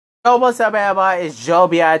Yo, what's up, everybody? It's Joe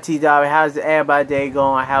BIT. How's everybody day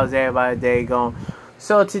going? How's everybody day going?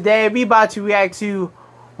 So today we about to react to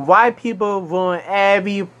why people ruin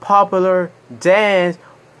every popular dance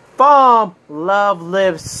from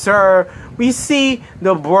Loveliveserve. We see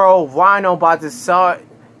the bro Rhino about to start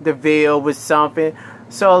the video with something.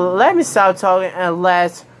 So let me stop talking and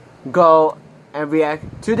let's go and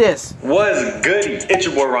react to this. What's goody? It's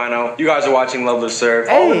your boy Rhino. You guys are watching Loveliveserve.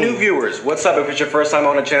 Hey. All the new viewers, what's up? If it's your first time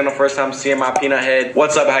on the channel, first time seeing my peanut head,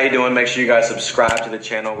 what's up? How you doing? Make sure you guys subscribe to the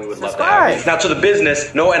channel. We would love to have you. Now to the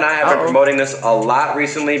business, Noah and I have been promoting this a lot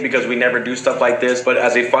recently because we never do stuff like this. But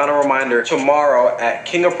as a final reminder, tomorrow at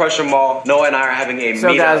King of Prussia Mall, Noah and I are having a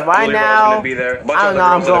meetup. Guys, right now, gonna be there. A bunch I of don't know.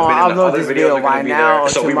 other girls that have been in the other this videos video are gonna right be now. there.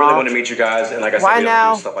 So we really want to meet you guys. And like I said, we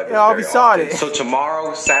don't do stuff like this very often. So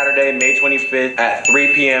tomorrow, Saturday, May 25th at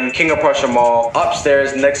 3 p.m. King of Prussia Mall,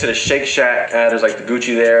 upstairs next to the Shake Shack. There's like the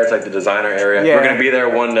Gucci there. It's like the designer area. Yeah. We're gonna be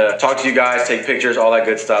there, one to talk to you guys, take pictures, all that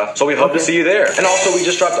good stuff. So we hope to see you there. And also, we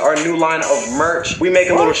just dropped our new line of merch. We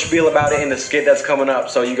make a little spiel about it in the skit that's coming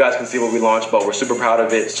up, so you guys can see what we launched. But we're super proud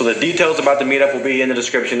of it. So the details about the meetup will be in the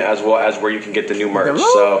description, as well as where you can get the new merch.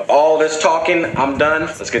 So all this talking, I'm done.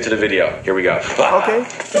 Let's get to the video. Here we go. Okay.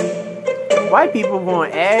 White people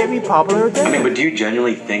want every popular thing. I mean, but do you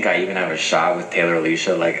genuinely think I even have a shot with Taylor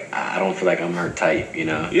Alicia? Like, I don't feel like I'm her type, you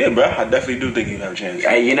know? Yeah, bro. I definitely do think you have a chance.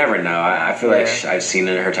 You never know. I feel like I've seen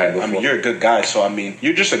her type before. I mean, you're a good guy, so I mean,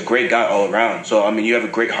 you're just a great guy all around. So I mean, you have a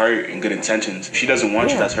great heart and good intentions. If she doesn't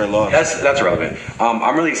want you, that's her loss. That's relevant.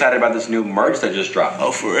 I'm really excited about this new merch that just dropped.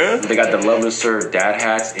 Oh, for real? They got the Loveliveserve dad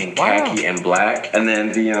hats in khaki and black, and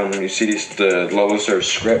then the you see the Loveliveserve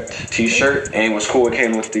script T-shirt. And what's cool, it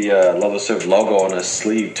came with the Loveliveserve logo on the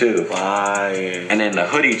sleeve too. Fire. And then the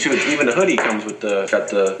hoodie too. Even the hoodie comes with got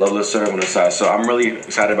the Loveliveserve on the side. So I'm really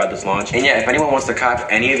excited about this launch. And yeah, if anyone wants to cop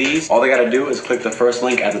any of these, all they gotta do is click the first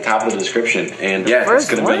link at the top of the description, and yeah, it's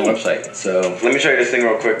gonna be on the website. So let me show you this thing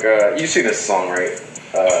real quick. You see this song, right?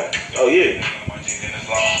 Oh yeah.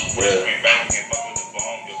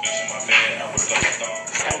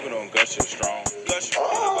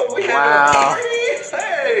 Oh, we have a party.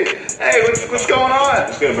 Hey, what's going on?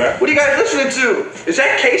 What's good, bro? What are you guys listening to? Is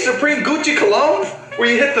that K Supreme Gucci Cologne? Where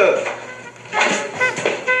you hit the...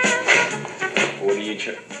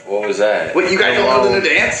 What was that? What, you guys don't know the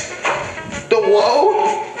dance? The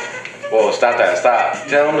whoa? Whoa, stop that, stop.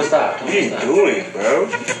 Tell him to stop. What are you doing, bro?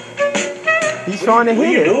 He's trying to hit it. What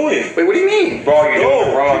are you doing? Wait, what do you mean? Bro, you're doing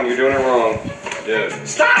it wrong. You're doing it wrong. Dude.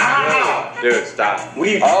 Stop! Dude, stop. What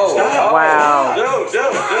are you Stop. Wow. Dude.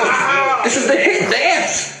 This is the hit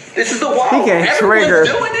dance. This is the whoa. He can trigger.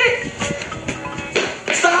 Everyone's doing it.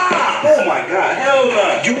 Stop! Oh my god, hell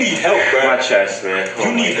no. You need help, bro. My chest, man.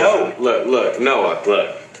 You need help. Look, Noah,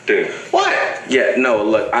 look. Dude. What? Yeah, no,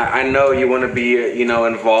 look, I know you want to be,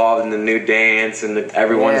 involved in the new dance and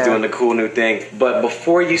everyone's doing the cool new thing. But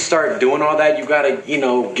before you start doing all that, you got to,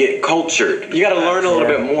 get cultured. You got to learn a little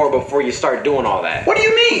bit more before you start doing all that. What do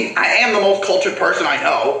you mean? I am the most cultured person I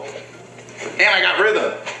know. And I got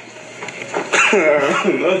rhythm.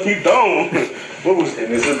 No, you don't. What was that?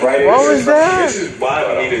 This is right. What was that? This is why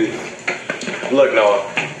we need to... Look, Noah.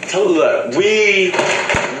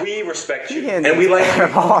 We respect you, and we like you,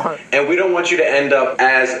 and we don't want you to end up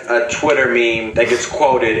as a Twitter meme that gets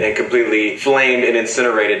quoted and completely flamed and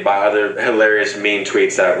incinerated by other hilarious meme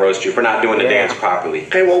tweets that roast you for not doing the dance properly.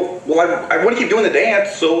 Okay, well, I want to keep doing the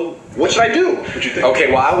dance, so what should I do? What you think? Okay,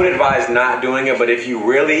 well, I would advise not doing it, but if you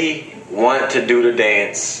really want to do the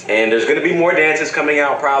dance, and there's going to be more dances coming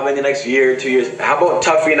out probably in the next year or 2 years, how about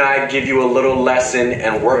Tuffy and I give you a little lesson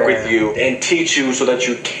and work with you and teach you so that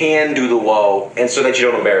you can do the whoa and so that you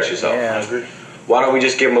don't embarrass yourself. Yeah. I agree. Why don't we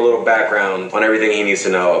just give him a little background on everything he needs to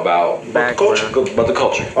know about the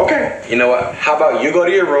culture? Okay. You know what? How about you go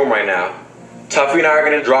to your room right now? Tuffy and I are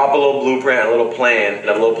going to drop a little blueprint, a little plan, and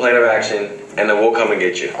a little plan of action, and then we'll come and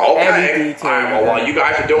get you. Okay. All right, well, while you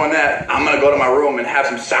guys are doing that, I'm going to go to my room and have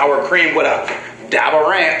some sour cream with a dab of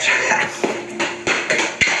ranch.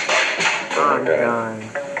 I'm done.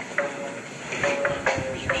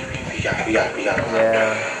 We got.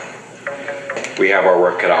 Yeah. We have our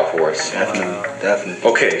work cut out for us. Definitely.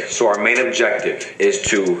 Okay, so our main objective is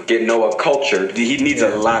to get Noah cultured. He needs a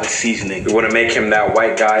lot of seasoning. We want to make him that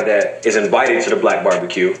white guy that is invited to the black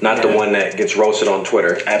barbecue, not the one that gets roasted on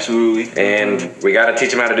Twitter. Absolutely. And we got to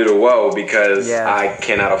teach him how to do the whoa because I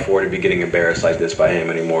cannot afford to be getting embarrassed like this by him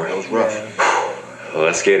anymore. That was rough. Well,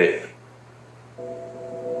 let's get it.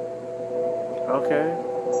 Okay.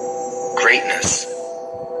 Greatness.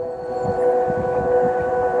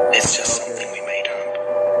 It's just something we made up.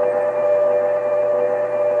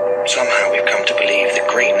 Somehow we've come to believe that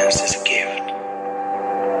greatness is a gift.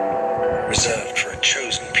 reserved for a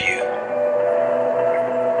chosen few.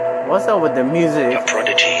 What's up with the music? For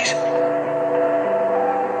prodigies.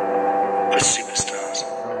 For superstars.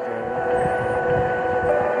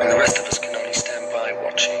 And the rest of us can only stand by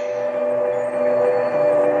watching.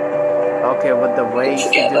 Okay, with the way you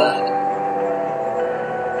do it.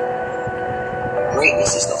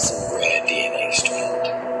 Greatness is not some rare DNA strand.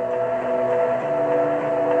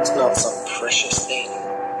 It's not some precious thing.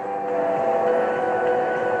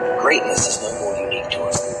 Greatness is no more unique to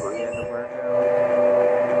us than breathing.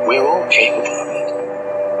 We're all capable of it.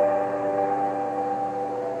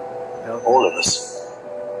 All of us.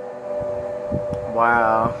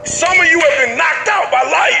 Wow. Some of you have been knocked out by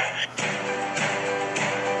life.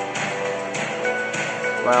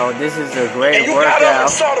 Wow, this is a great and you workout. got up and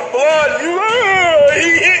saw the blood.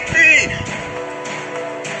 He hit me.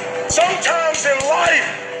 Sometimes in life,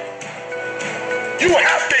 you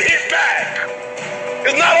have to hit back.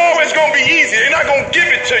 It's not always going to be easy. They're not going to give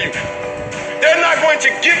it to you. They're not going to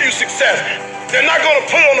give you success. They're not going to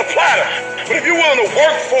put it on the platter. But if you're willing to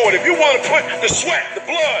work for it, if you're willing to put the sweat, the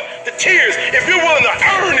blood, the tears, if you're willing to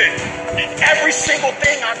earn it, every single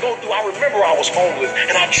thing I go through, I remember I was homeless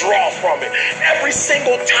and I draw from it. Every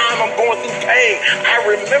single time I'm going through pain, I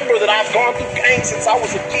remember that I've gone through pain since I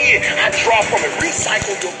was a kid. I draw from it.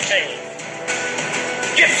 Recycle your pain.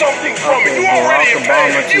 Get something from it. You already in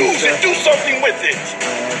pain. Use it. Do something with it.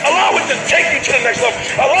 Allow it to take you to the next level.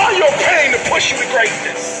 Allow your pain to push you to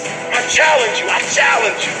greatness. I challenge you. I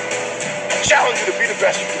challenge you. I challenge you to be the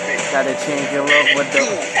best you can be. Gotta change your look with the...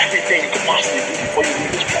 Do everything you can possibly do before you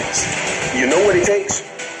leave this place. You know what it takes?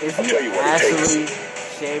 I'll tell you what it takes.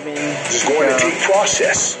 Shaving it's going to take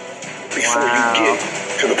process before you get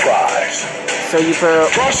to the prize. So you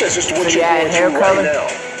put... Process is what so you're going through right now.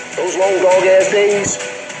 Those long dog-ass days,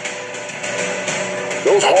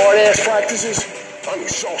 those hard-ass practices, I'm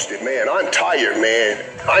exhausted, man. I'm tired, man.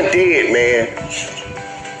 I'm dead, man.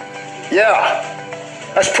 Yeah,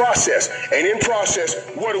 that's process. And in process,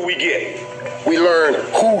 what do we get? We learn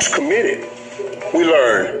who's committed. We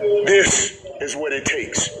learn this is what it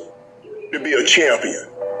takes to be a champion.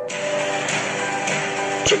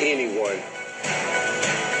 To anyone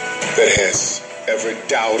that has ever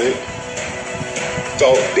doubted,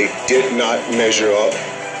 thought they did not measure up,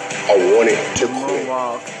 or wanted to quit,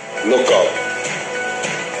 look up,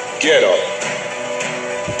 get up,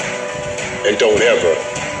 and don't ever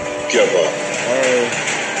give up. Hey,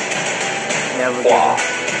 never give up.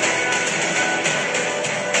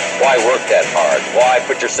 Why work that hard? Why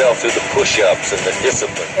put yourself through the push-ups and the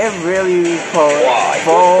discipline? It really put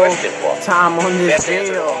full time on this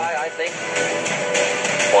video. Why, I think?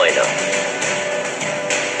 Why not?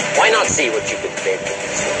 Why not see what you can make of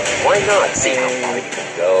this life? Why not see how far you can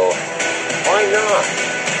go? Why not?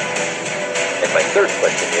 And my third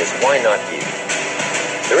question is, why not you?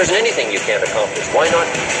 There isn't anything you can't accomplish. Why not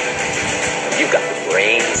you? You've got the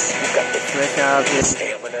brains, you've got the stamina,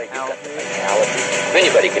 you've got the vitality. If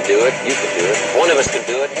anybody can do it, you can do it. If one of us can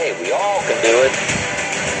do it, hey, we all can do it.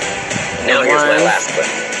 Now here's my last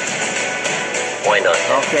question. Why not?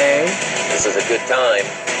 Okay. This is a good time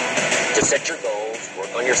to set your goals,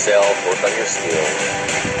 work on yourself, work on your skills.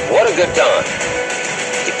 What a good time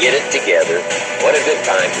to get it together. What a good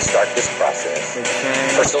time to start this process.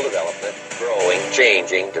 Personal development, growing,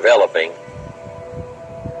 changing, developing.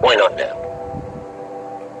 Why not now?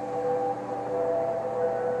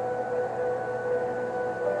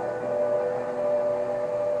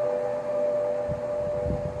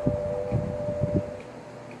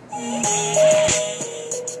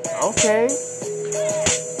 Okay.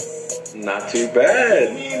 Not too bad.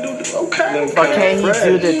 Okay. But can you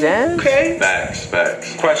do the dance? Okay.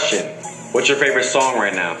 Facts. Question. What's your favorite song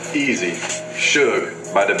right now? Easy.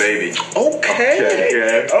 Suge by the Baby. Okay.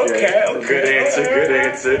 Good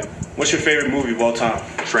answer. What's your favorite movie of all time?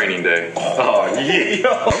 Training Day. Oh, yeah.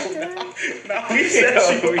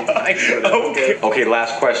 Okay,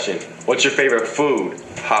 last question. What's your favorite food?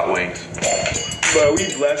 Hot wings. But we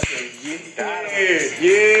blessed him.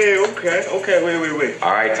 Yeah, okay, wait.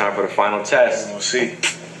 All right, time for the final test. We'll see.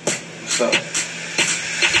 What's up?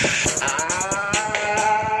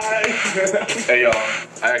 Hey, y'all.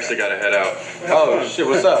 I actually gotta head out. Oh, shit,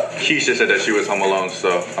 what's up? Keisha said that she was home alone,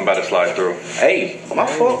 so I'm about to slide through. Hey. My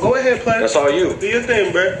fault. Go ahead, play. That's all you. Do your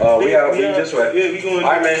thing, bro. We out. We just went. Yeah, we going.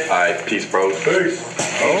 All right, man. All right, peace, bros. Peace.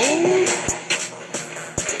 Oh.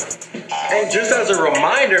 And just as a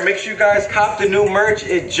reminder, make sure you guys cop the new merch.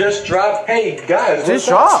 It just dropped. Hey guys, just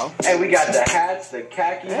dropped. And we got the hats, the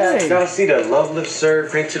khaki hats. Y'all see the Love Live Serve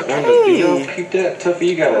printed on the video? Keep that tough.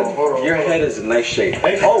 You got your head is in nice shape.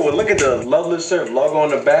 Oh, well, look at the Love Live Serve logo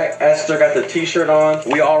on the back. Esther got the t-shirt on.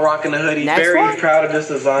 We all rocking the hoodie. Very proud of this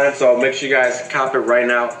design. So make sure you guys cop it right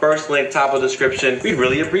now. First link, top of description. We'd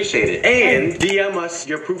really appreciate it. And DM us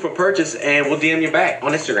your proof of purchase and we'll DM you back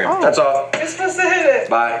on Instagram. That's all. You're supposed to hit it.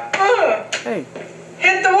 Bye. Hey.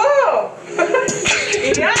 Hit the wall.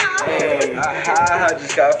 Yeah. Hey. Aha, I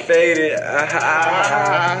just got faded.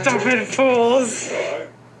 Aha. Stupid fools.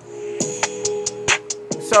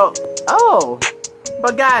 So,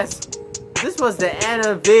 but guys, this was the end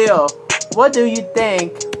of the video. What do you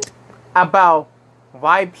think about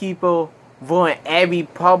white people ruin every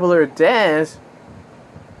popular dance?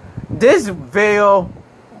 This video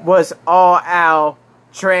was all out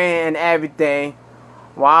trend and everything.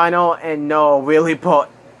 Wino and Noah really put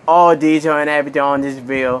all detail and everything on this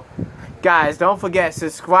video. Guys, don't forget,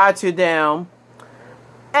 subscribe to them.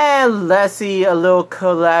 And let's see a little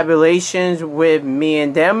collaborations with me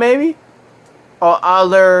and them maybe. Or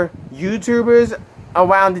other YouTubers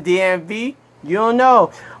around the DMV. You don't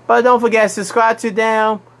know. But don't forget, subscribe to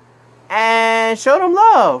them. And show them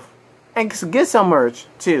love. And get some merch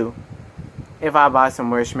too. If I buy some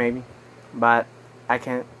merch maybe. But I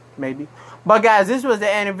can't maybe. But guys, this was the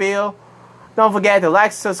end of the video. Don't forget to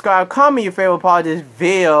like, subscribe, comment your favorite part of this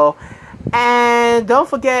video. And don't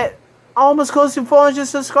forget, almost close to 400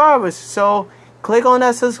 subscribers. So click on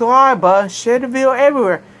that subscribe button. Share the video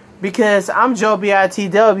everywhere. Because I'm Joe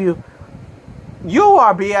BITW. You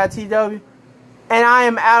are BITW. And I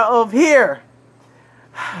am out of here.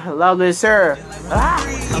 Loveliveserve.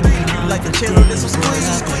 Like the channel, this was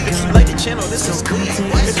squeeze. Like the channel, this is squeeze.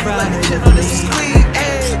 Like the channel, this is squeeze.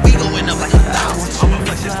 Hey, we going up like 1,000. I'm a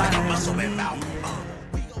flex just like a muscle man.